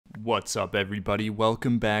What's up, everybody?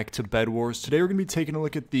 Welcome back to Bed Wars. Today we're going to be taking a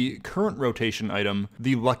look at the current rotation item,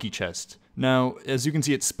 the Lucky Chest. Now, as you can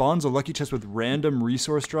see, it spawns a Lucky Chest with random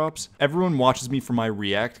resource drops. Everyone watches me for my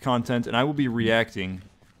React content, and I will be reacting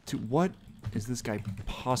to what is this guy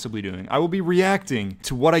possibly doing? I will be reacting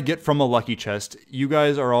to what I get from a Lucky Chest. You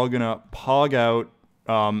guys are all going to pog out.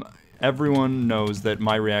 Everyone knows that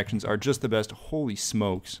my reactions are just the best. Holy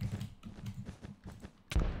smokes.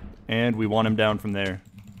 And we want him down from there.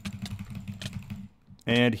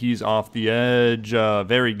 And he's off the edge.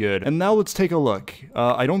 Very good. And now let's take a look.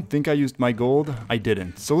 I don't think I used my gold. I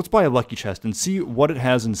didn't. So let's buy a Lucky Chest and see what it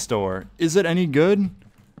has in store. Is it any good?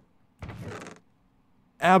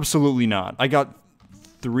 Absolutely not. I got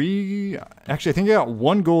 3... Actually, I think I got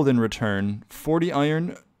 1 gold in return. 40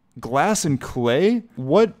 iron. Glass and clay?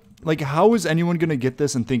 What? Like, how is anyone going to get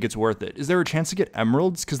this and think it's worth it? Is there a chance to get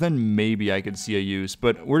emeralds? Because then maybe I could see a use.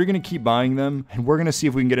 But we're going to keep buying them, and we're going to see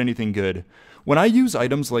if we can get anything good. When I use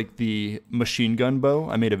items like the machine gun bow,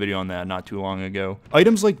 I made a video on that not too long ago.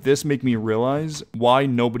 Items like this make me realize why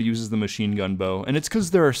nobody uses the machine gun bow. And it's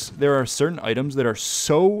because there are certain items that are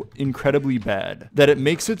so incredibly bad that it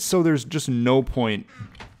makes it so there's just no point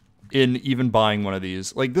in even buying one of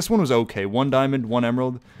these. Like, this one was okay. 1 diamond, 1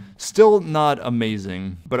 emerald. Still not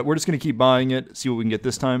amazing, but we're just going to keep buying it, see what we can get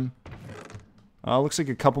this time. Looks like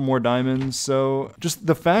a couple more diamonds, so just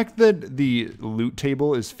the fact that the loot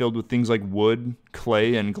table is filled with things like wood,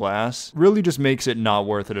 clay, and glass really just makes it not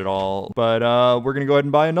worth it at all. But we're going to go ahead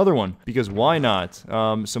and buy another one, because why not?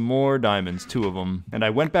 Some more diamonds, 2 of them. And I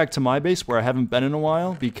went back to my base where I haven't been in a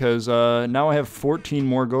while, because now I have 14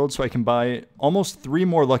 more gold, so I can buy almost 3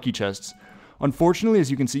 more Lucky Chests. Unfortunately, as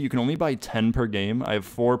you can see, you can only buy 10 per game. I have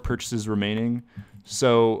 4 purchases remaining,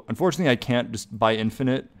 so unfortunately I can't just buy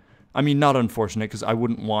infinite. I mean, not unfortunate, because I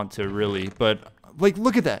wouldn't want to, really. But, like,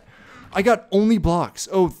 look at that. I got only blocks.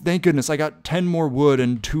 Oh, thank goodness. I got 10 more wood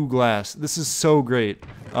and 2 glass. This is so great.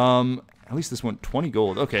 At least this went 20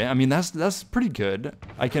 gold. Okay, I mean, that's pretty good.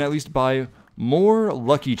 I can at least buy more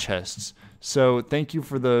Lucky Chests. So, thank you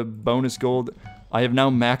for the bonus gold. I have now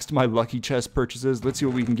maxed my Lucky Chest purchases. Let's see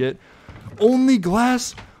what we can get. Only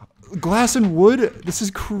glass? Glass and wood? This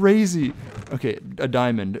is crazy. Okay, a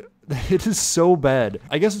diamond. It is so bad.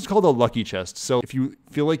 I guess it's called a Lucky Chest. So if you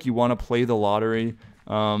feel like you want to play the lottery,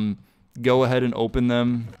 go ahead and open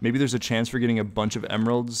them. Maybe there's a chance for getting a bunch of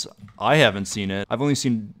emeralds. I haven't seen it. I've only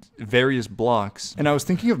seen various blocks. And I was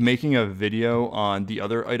thinking of making a video on the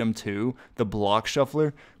other item too, the block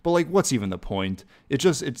shuffler. But like, what's even the point? It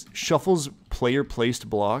shuffles player placed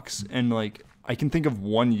blocks, and like, I can think of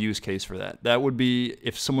one use case for that. That would be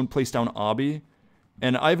if someone placed down obby.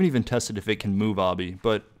 And I haven't even tested if it can move obby,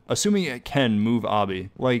 but assuming it can move obby,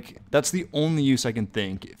 like, that's the only use I can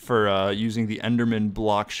think for using the Enderman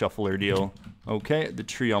block shuffler deal. Okay, the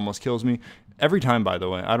tree almost kills me. Every time, by the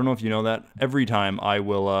way, I don't know if you know that, every time I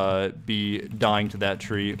will be dying to that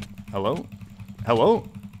tree. Hello? Hello?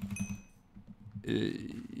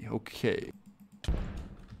 Okay.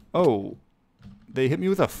 Oh, they hit me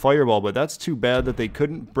with a fireball, but that's too bad that they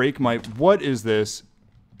couldn't break my... What is this?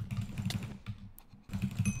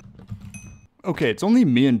 Okay, it's only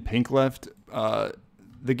me and Pink left.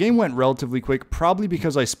 The game went relatively quick, probably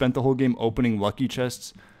because I spent the whole game opening Lucky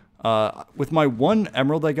Chests. With my 1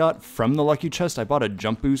 emerald I got from the Lucky Chest, I bought a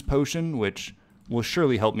jump boost potion, which will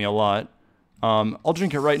surely help me a lot. I'll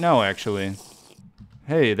drink it right now, actually.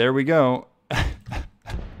 Hey, there we go.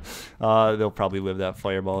 They'll probably live that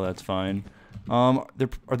fireball, that's fine. Are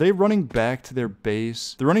they running back to their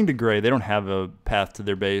base? They're running to gray. They don't have a path to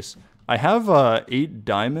their base. I have 8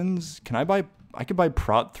 diamonds. I could buy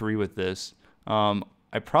prot 3 with this.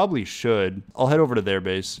 I probably should. I'll head over to their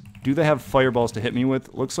base. Do they have fireballs to hit me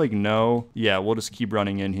with? Looks like no. Yeah, we'll just keep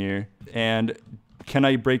running in here. And can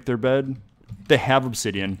I break their bed? They have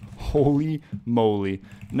obsidian. Holy moly.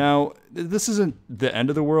 Now, this isn't the end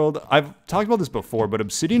of the world. I've talked about this before, but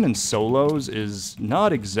obsidian in solos is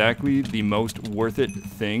not exactly the most worth it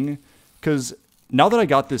thing. Because now that I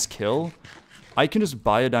got this kill, I can just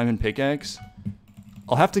buy a diamond pickaxe.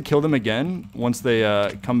 I'll have to kill them again once they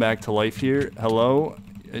come back to life here. Hello?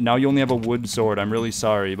 Now you only have a wood sword. I'm really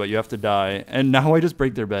sorry, but you have to die. And now I just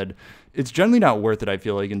break their bed. It's generally not worth it, I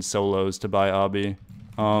feel like, in solos to buy obby.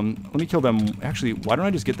 Let me kill them. Actually, why don't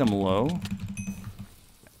I just get them low?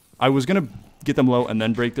 I was going to get them low and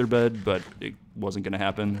then break their bed, but it wasn't going to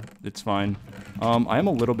happen. It's fine. I am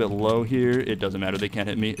a little bit low here. It doesn't matter. They can't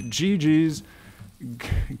hit me. GG's.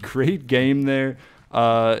 Great game there.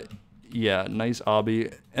 Yeah, nice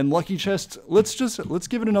obby. And Lucky Chest, let's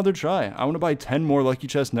give it another try. I want to buy 10 more Lucky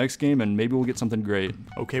Chests next game, and maybe we'll get something great.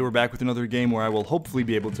 Okay, we're back with another game where I will hopefully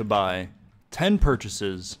be able to buy 10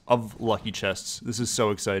 purchases of lucky chests. This is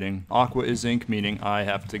so exciting. Aqua is ink, meaning I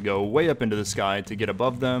have to go way up into the sky to get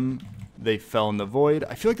above them. They fell in the void.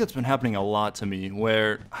 I feel like that's been happening a lot to me,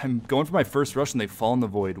 where I'm going for my first rush and they fall in the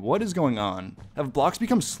void. What is going on? Have blocks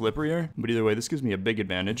become slipperier? But either way, this gives me a big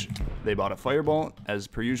advantage. They bought a fireball, as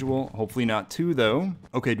per usual. Hopefully not 2, though.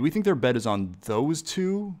 Okay, do we think their bed is on those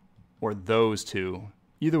 2 or those 2?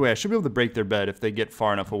 Either way, I should be able to break their bed if they get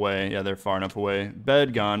far enough away. Yeah, they're far enough away.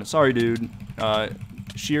 Bed gone. Sorry, dude.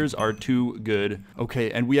 Shears are too good.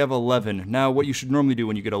 Okay, and we have 11. Now, what you should normally do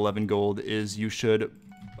when you get 11 gold is you should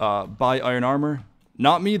buy iron armor.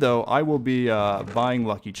 Not me, though. I will be buying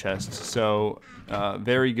lucky chests. So,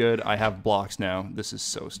 very good. I have blocks now. This is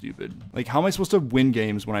so stupid. Like, how am I supposed to win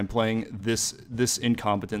games when I'm playing this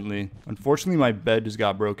incompetently? Unfortunately, my bed just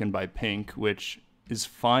got broken by pink, which is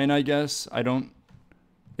fine, I guess.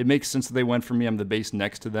 It makes sense that they went for me. I'm the base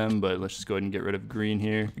next to them, but let's just go ahead and get rid of green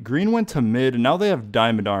here. Green went to mid, and now they have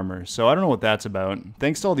diamond armor, so I don't know what that's about.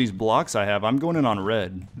 Thanks to all these blocks I have, I'm going in on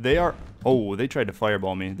red. They are... Oh, they tried to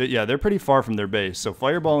fireball me. Yeah, they're pretty far from their base, so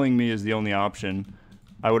fireballing me is the only option.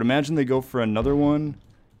 I would imagine they go for another one.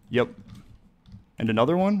 Yep. And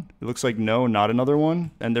another one? It looks like no, not another one.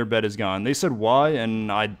 And their bed is gone. They said why,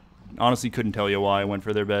 and I honestly couldn't tell you why I went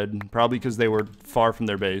for their bed. Probably because they were far from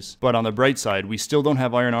their base. But on the bright side, we still don't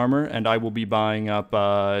have iron armor, and I will be buying up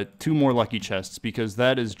 2 more lucky chests, because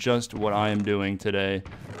that is just what I am doing today.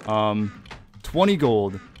 20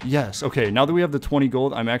 gold. Yes. Okay, now that we have the 20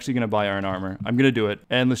 gold, I'm actually going to buy iron armor. I'm going to do it.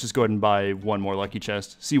 And let's just go ahead and buy 1 more lucky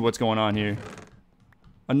chest. See what's going on here.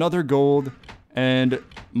 Another gold and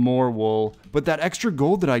more wool. But that extra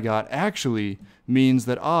gold that I got actually means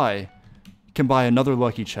that I can buy another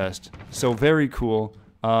lucky chest. So very cool.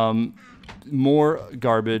 More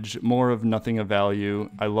garbage, more of nothing of value.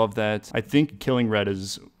 I love that. I think killing red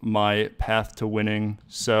is my path to winning.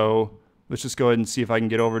 So let's just go ahead and see if I can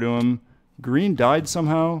get over to him. Green died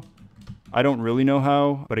somehow. I don't really know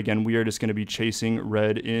how, but again, we are just going to be chasing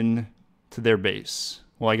red in to their base.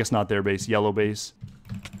 Well, I guess not their base, yellow base.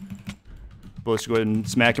 But let's go ahead and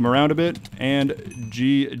smack him around a bit. And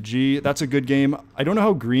GG. That's a good game. I don't know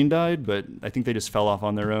how green died, but I think they just fell off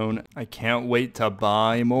on their own. I can't wait to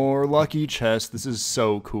buy more lucky chests. This is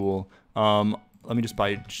so cool. Let me just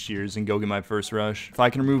buy shears and go get my first rush. If I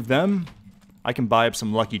can remove them, I can buy up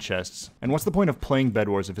some lucky chests. And what's the point of playing Bed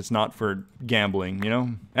Wars if it's not for gambling, you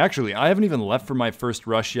know? Actually, I haven't even left for my first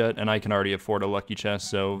rush yet, and I can already afford a lucky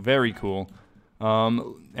chest, so very cool.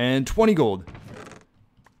 And 20 gold.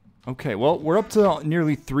 Okay, well, we're up to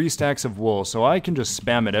nearly 3 stacks of wool, so I can just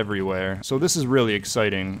spam it everywhere. So this is really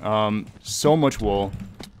exciting. So much wool.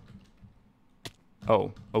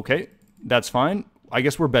 Oh, okay. That's fine. I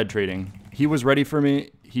guess we're bed trading. He was ready for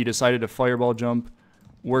me. He decided to fireball jump.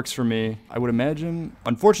 Works for me. I would imagine.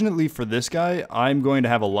 Unfortunately for this guy, I'm going to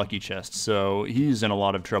have a lucky chest, so he's in a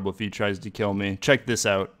lot of trouble if he tries to kill me. Check this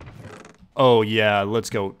out. Oh, yeah,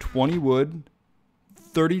 let's go. 20 wood,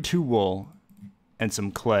 32 wool, and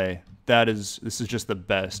some clay. This is just the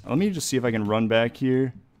best. Let me just see if I can run back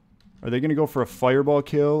here. Are they going to go for a fireball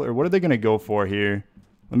kill, or what are they going to go for here?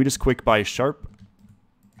 Let me just quick buy sharp.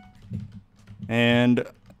 And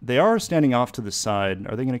they are standing off to the side.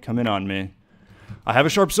 Are they going to come in on me? I have a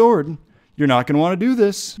sharp sword. You're not going to want to do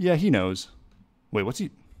this. Yeah, he knows. Wait, what's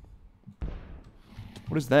he...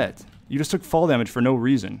 What is that? You just took fall damage for no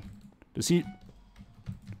reason. Does he...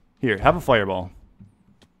 Here, have a fireball.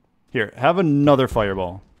 Here, have another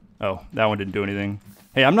fireball. Oh, that one didn't do anything.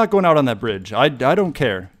 Hey, I'm not going out on that bridge. I don't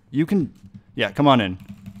care. You can... Yeah, come on in.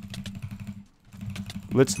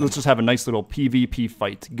 Let's just have a nice little PvP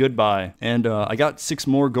fight. Goodbye. And I got 6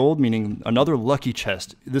 more gold, meaning another lucky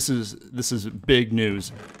chest. This is big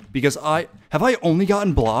news, because have I only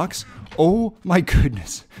gotten blocks? Oh my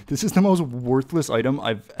goodness. This is the most worthless item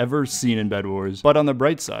I've ever seen in Bed Wars. But on the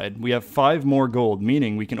bright side, we have 5 more gold,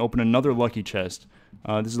 meaning we can open another lucky chest.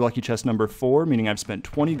 This is lucky chest number 4, meaning I've spent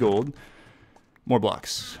 20 gold. More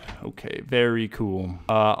blocks. Okay, very cool.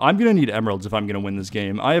 I'm going to need emeralds if I'm going to win this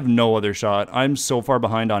game. I have no other shot. I'm so far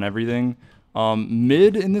behind on everything.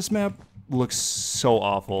 Mid in this map looks so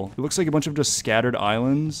awful. It looks like a bunch of just scattered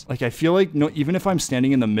islands. Like, I feel like even if I'm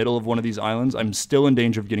standing in the middle of one of these islands, I'm still in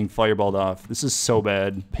danger of getting fireballed off. This is so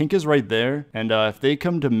bad. Pink is right there. And if they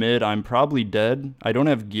come to mid, I'm probably dead. I don't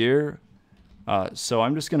have gear. So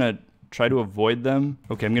I'm just going to try to avoid them.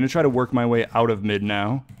 Okay, I'm going to try to work my way out of mid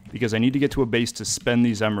now, because I need to get to a base to spend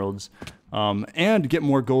these emeralds, and get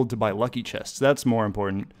more gold to buy lucky chests. That's more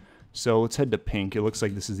important. So let's head to pink. It looks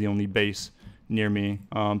like this is the only base near me.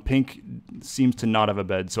 Pink seems to not have a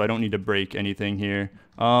bed, so I don't need to break anything here.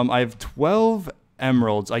 I have 12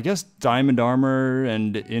 emeralds. I guess diamond armor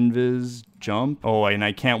and invis jump. Oh, and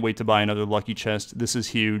I can't wait to buy another lucky chest. This is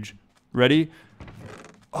huge. Ready?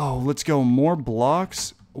 Oh, let's go. More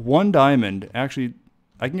blocks. 1 diamond. Actually,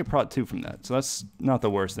 I can get Prot 2 from that, so that's not the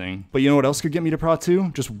worst thing. But you know what else could get me to Prot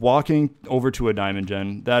 2? Just walking over to a diamond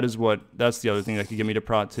gen. That's the other thing that could get me to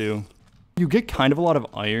Prot 2. You get kind of a lot of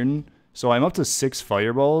iron, so I'm up to 6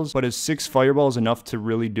 fireballs, but is 6 fireballs enough to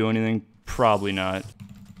really do anything? Probably not.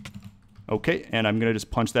 Okay, and I'm gonna just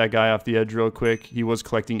punch that guy off the edge real quick. He was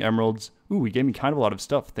collecting emeralds. Ooh, he gave me kind of a lot of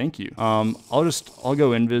stuff. Thank you. I'll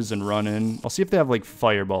go invis and run in. I'll see if they have like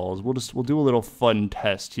fireballs. We'll do a little fun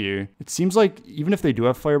test here. It seems like even if they do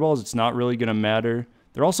have fireballs, it's not really gonna matter.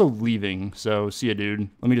 They're also leaving, so see ya, dude.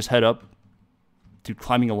 Let me just head up. Dude,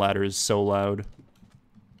 climbing a ladder is so loud.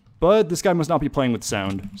 But this guy must not be playing with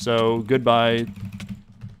sound. So goodbye.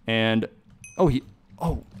 And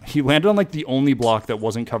he landed on like the only block that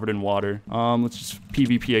wasn't covered in water. Let's just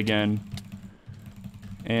PvP again.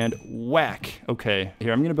 And whack. Okay,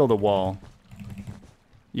 here, I'm gonna build a wall.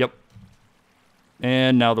 Yep.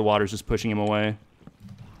 And now the water's just pushing him away.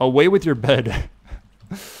 Away with your bed.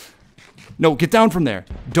 No, get down from there.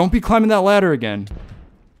 Don't be climbing that ladder again.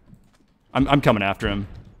 I'm coming after him.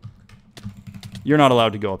 You're not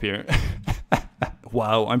allowed to go up here.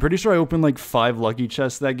 Wow, I'm pretty sure I opened like 5 lucky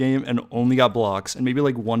chests that game and only got blocks and maybe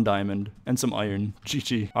like 1 diamond and some iron.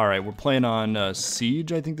 GG. All right, we're playing on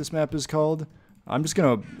Siege, I think this map is called. I'm just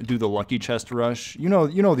gonna do the lucky chest rush. You know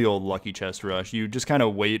the old lucky chest rush. You just kind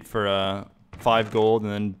of wait for 5 gold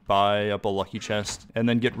and then buy up a lucky chest and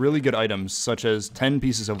then get really good items such as 10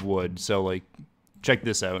 pieces of wood. So like, check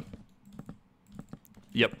this out.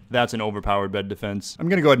 Yep, that's an overpowered bed defense. I'm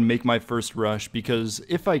gonna go ahead and make my first rush because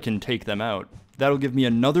if I can take them out, that'll give me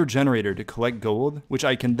another generator to collect gold, which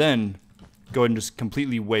I can then go ahead and just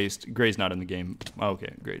completely waste. Gray's not in the game.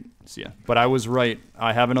 Okay, great. See ya. But I was right.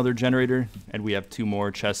 I have another generator, and we have 2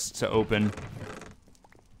 more chests to open.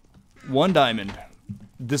 1 diamond.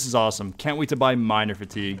 This is awesome. Can't wait to buy Miner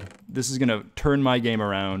Fatigue. This is gonna turn my game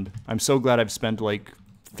around. I'm so glad I've spent like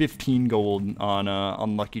 15 gold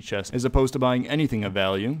on lucky chests as opposed to buying anything of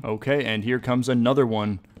value. Okay, and here comes another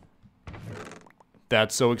one.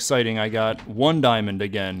 That's so exciting. I got 1 diamond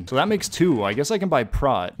again. So that makes 2. I guess I can buy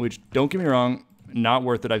Prot, which, don't get me wrong, not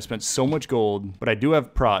worth it. I've spent so much gold, but I do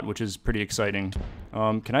have Prot, which is pretty exciting.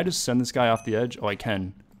 Can I just send this guy off the edge? Oh, I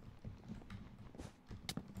can.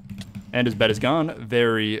 And his bed is gone.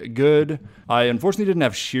 Very good. I unfortunately didn't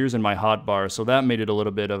have shears in my hotbar, so that made it a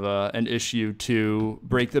little bit of an issue to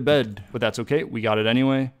break the bed, but that's okay. We got it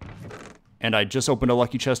anyway. And I just opened a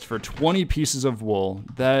lucky chest for 20 pieces of wool.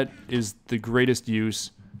 That is the greatest use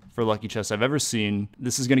for lucky chests I've ever seen.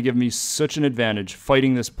 This is going to give me such an advantage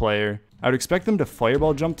fighting this player. I would expect them to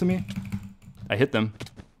fireball jump to me. I hit them.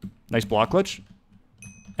 Nice block clutch.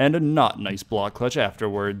 And a not nice block clutch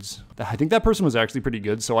afterwards. I think that person was actually pretty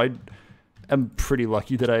good, so I am pretty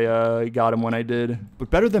lucky that I got him when I did. But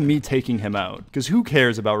better than me taking him out, because who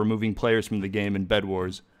cares about removing players from the game in Bed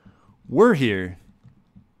Wars? We're here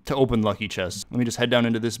to open lucky chests. Let me just head down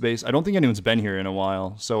into this base. I don't think anyone's been here in a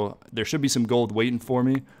while, so there should be some gold waiting for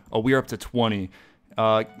me. Oh, we're up to 20.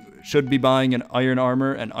 Should be buying an iron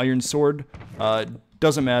armor, an iron sword.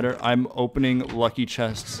 Doesn't matter. I'm opening lucky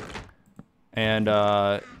chests. And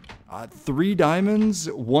 3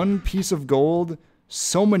 diamonds, 1 piece of gold,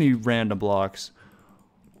 so many random blocks.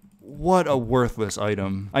 What a worthless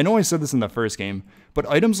item. I know I said this in the first game, but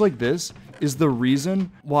items like this is the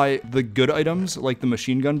reason why the good items, like the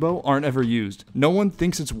machine gun bow, aren't ever used. No one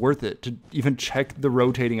thinks it's worth it to even check the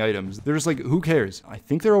rotating items. They're just like, who cares? I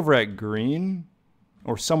think they're over at green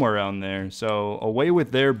or somewhere around there. So away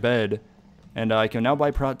with their bed, and I can now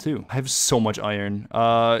buy Prot 2. I have so much iron.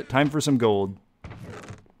 Time for some gold.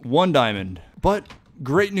 1 diamond. But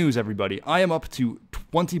great news, everybody. I am up to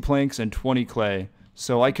 20 planks and 20 clay.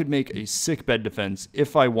 So I could make a sick bed defense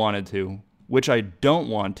if I wanted to, which I don't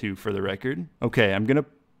want to for the record. Okay, I'm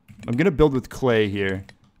gonna build with clay here.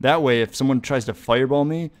 That way, if someone tries to fireball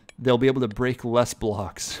me, they'll be able to break less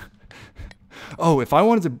blocks. Oh, if I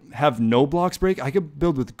wanted to have no blocks break, I could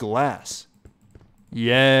build with glass.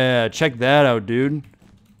 Yeah, check that out, dude.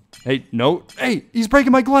 Hey, no. Hey, he's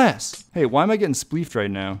breaking my glass. Hey, why am I getting spleefed right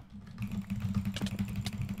now?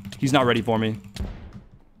 He's not ready for me.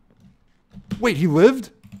 Wait, he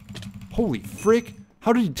lived? Holy frick.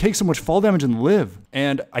 How did he take so much fall damage and live?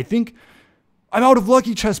 And I think I'm out of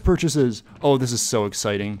lucky chest purchases. Oh, this is so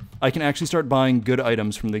exciting. I can actually start buying good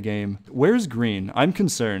items from the game. Where's green? I'm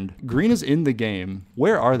concerned. Green is in the game.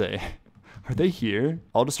 Where are they? Are they here?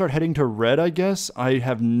 I'll just start heading to red, I guess. I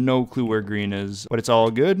have no clue where green is, but it's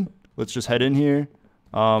all good. Let's just head in here,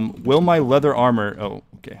 Will my leather armor... Oh,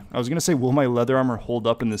 okay. I was going to say, will my leather armor hold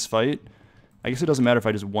up in this fight? I guess it doesn't matter if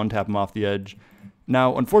I just one-tap him off the edge.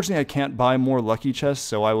 Now, unfortunately, I can't buy more lucky chests,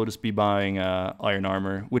 so I will just be buying iron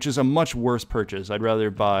armor, which is a much worse purchase. I'd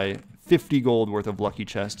rather buy 50 gold worth of lucky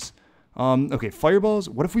chests. Okay, fireballs.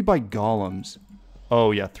 What if we buy golems?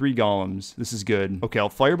 Oh, yeah, 3 golems. This is good. Okay, I'll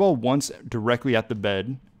fireball once directly at the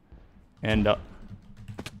bed. And,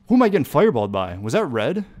 who am I getting fireballed by? Was that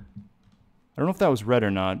red? I don't know if that was red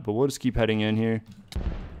or not, but we'll just keep heading in here.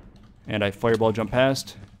 And I fireball jump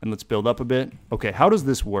past, and let's build up a bit. Okay, how does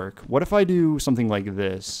this work? What if I do something like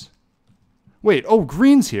this? Wait, oh,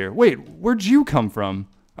 green's here. Wait, where'd you come from?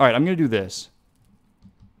 All right, I'm going to do this.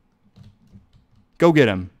 Go get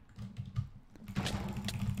him.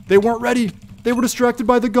 They weren't ready. They were distracted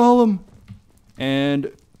by the golem.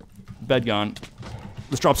 And bed gone.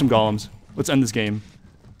 Let's drop some golems. Let's end this game.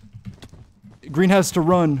 Green has to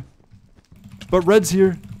run. But red's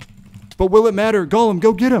here. But will it matter? Golem,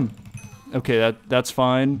 go get him. Okay, that's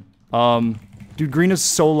fine. Dude, green is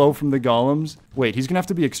so low from the golems. Wait, he's gonna have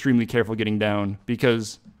to be extremely careful getting down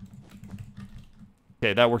because...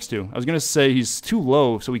 Okay, that works too. I was gonna say he's too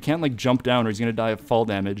low, so he can't like jump down or he's gonna die of fall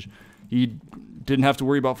damage. He didn't have to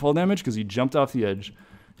worry about fall damage because he jumped off the edge.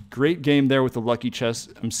 Great game there with the lucky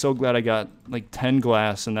chest. I'm so glad I got like 10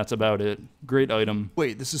 glass and that's about it. Great item.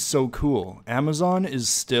 Wait, this is so cool. Amazon is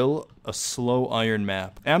still a slow iron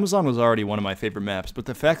map. Amazon was already one of my favorite maps, but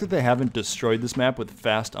the fact that they haven't destroyed this map with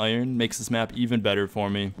fast iron makes this map even better for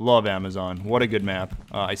me. Love Amazon. What a good map.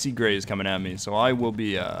 I see grays coming at me, so I will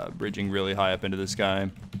be bridging really high up into the sky.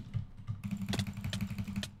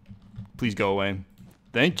 Please go away.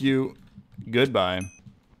 Thank you. Goodbye.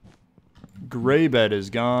 Gray bed is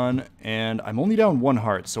gone, and I'm only down 1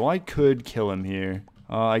 heart, so I could kill him here.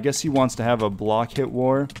 I guess he wants to have a block hit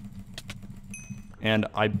war. And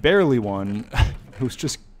I barely won. It was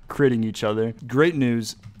just critting each other. Great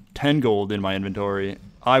news. 10 gold in my inventory.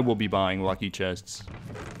 I will be buying lucky chests.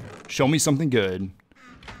 Show me something good.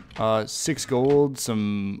 6 gold,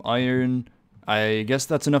 some iron. I guess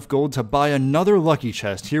that's enough gold to buy another lucky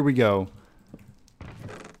chest. Here we go.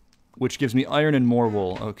 Which gives me iron and more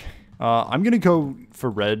wool. Okay. I'm going to go for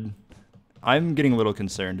red. I'm getting a little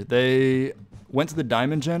concerned. They went to the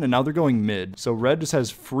diamond gen and now they're going mid. So red just has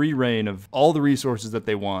free reign of all the resources that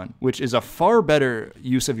they want, which is a far better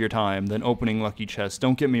use of your time than opening lucky chests.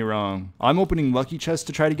 Don't get me wrong. I'm opening lucky chests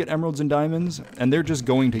to try to get emeralds and diamonds, and they're just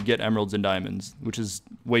going to get emeralds and diamonds, which is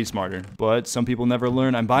way smarter. But some people never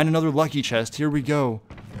learn. I'm buying another lucky chest. Here we go.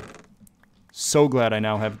 So glad I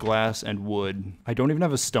now have glass and wood. I don't even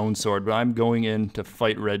have a stone sword, but I'm going in to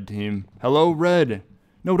fight red team. Hello, red.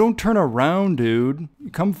 No, don't turn around, dude.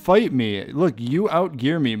 Come fight me. Look, you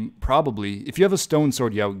outgear me, probably. If you have a stone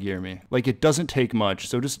sword, you outgear me. Like, it doesn't take much,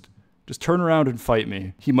 so just turn around and fight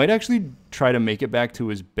me. He might actually try to make it back to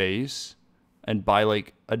his base and buy,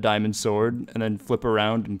 like, a diamond sword and then flip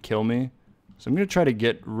around and kill me. So I'm going to try to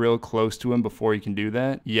get real close to him before he can do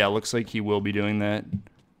that. Yeah, looks like he will be doing that.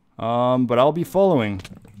 But I'll be following.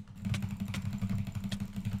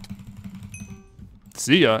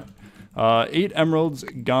 See ya. 8 emeralds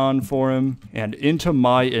gone for him, and into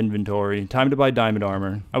my inventory. Time to buy diamond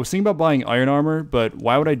armor. I was thinking about buying iron armor, but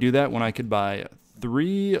why would I do that when I could buy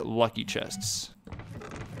 3 lucky chests?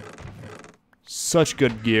 Such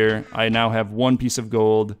good gear. I now have 1 piece of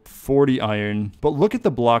gold, 40 iron. But look at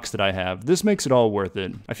the blocks that I have. This makes it all worth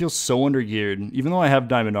it. I feel so undergeared, even though I have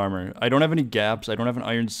diamond armor. I don't have any gaps. I don't have an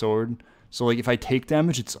iron sword. So like if I take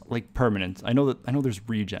damage, it's like permanent. I know there's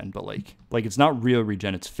regen, but like it's not real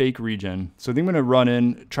regen, it's fake regen. So I think I'm gonna run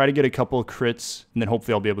in, try to get a couple crits, and then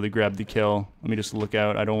hopefully I'll be able to grab the kill. Let me just look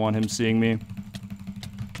out. I don't want him seeing me.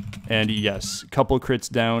 And yes, couple crits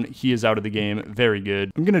down. He is out of the game. Very good.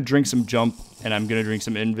 I'm going to drink some jump, and I'm going to drink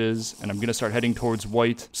some invis, and I'm going to start heading towards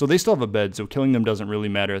white. So they still have a bed, so killing them doesn't really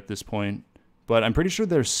matter at this point. But I'm pretty sure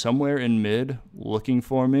they're somewhere in mid looking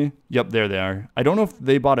for me. Yep, there they are. I don't know if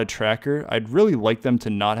they bought a tracker. I'd really like them to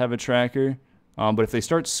not have a tracker. But if they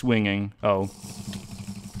start swinging... Oh.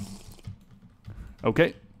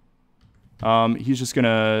 Okay. He's just going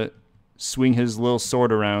to... swing his little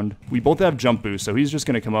sword around. We both have jump boost, so he's just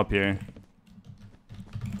gonna come up here.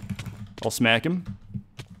 I'll smack him.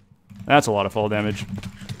 That's a lot of fall damage.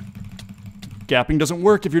 Gapping doesn't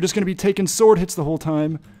work if you're just gonna be taking sword hits the whole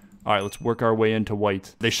time. Alright, let's work our way into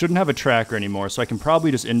white. They shouldn't have a tracker anymore, so I can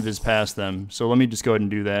probably just invis past them. So let me just go ahead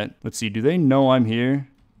and do that. Let's see, do they know I'm here?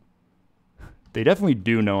 They definitely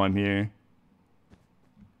do know I'm here.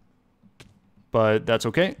 But that's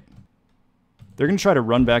okay. They're going to try to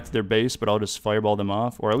run back to their base, but I'll just fireball them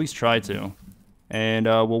off, or at least try to. And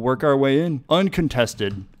we'll work our way in.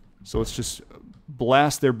 Uncontested. So let's just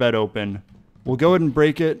blast their bed open. We'll go ahead and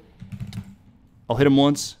break it. I'll hit him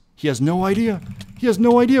once. He has no idea. He has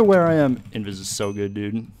no idea where I am. Invis is so good,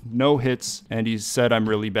 dude. No hits, and he said I'm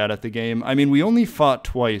really bad at the game. I mean, we only fought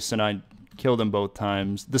twice, and I killed him both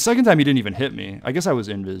times. The second time, he didn't even hit me. I guess I was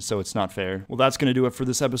invis, so it's not fair. Well, that's going to do it for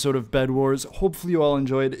this episode of Bed Wars. Hopefully you all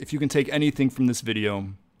enjoyed. If you can take anything from this video,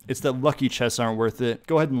 it's that lucky chests aren't worth it.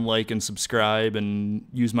 Go ahead and like and subscribe, and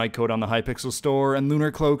use my code on the Hypixel store and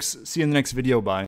Lunar Cloaks. See you in the next video. Bye.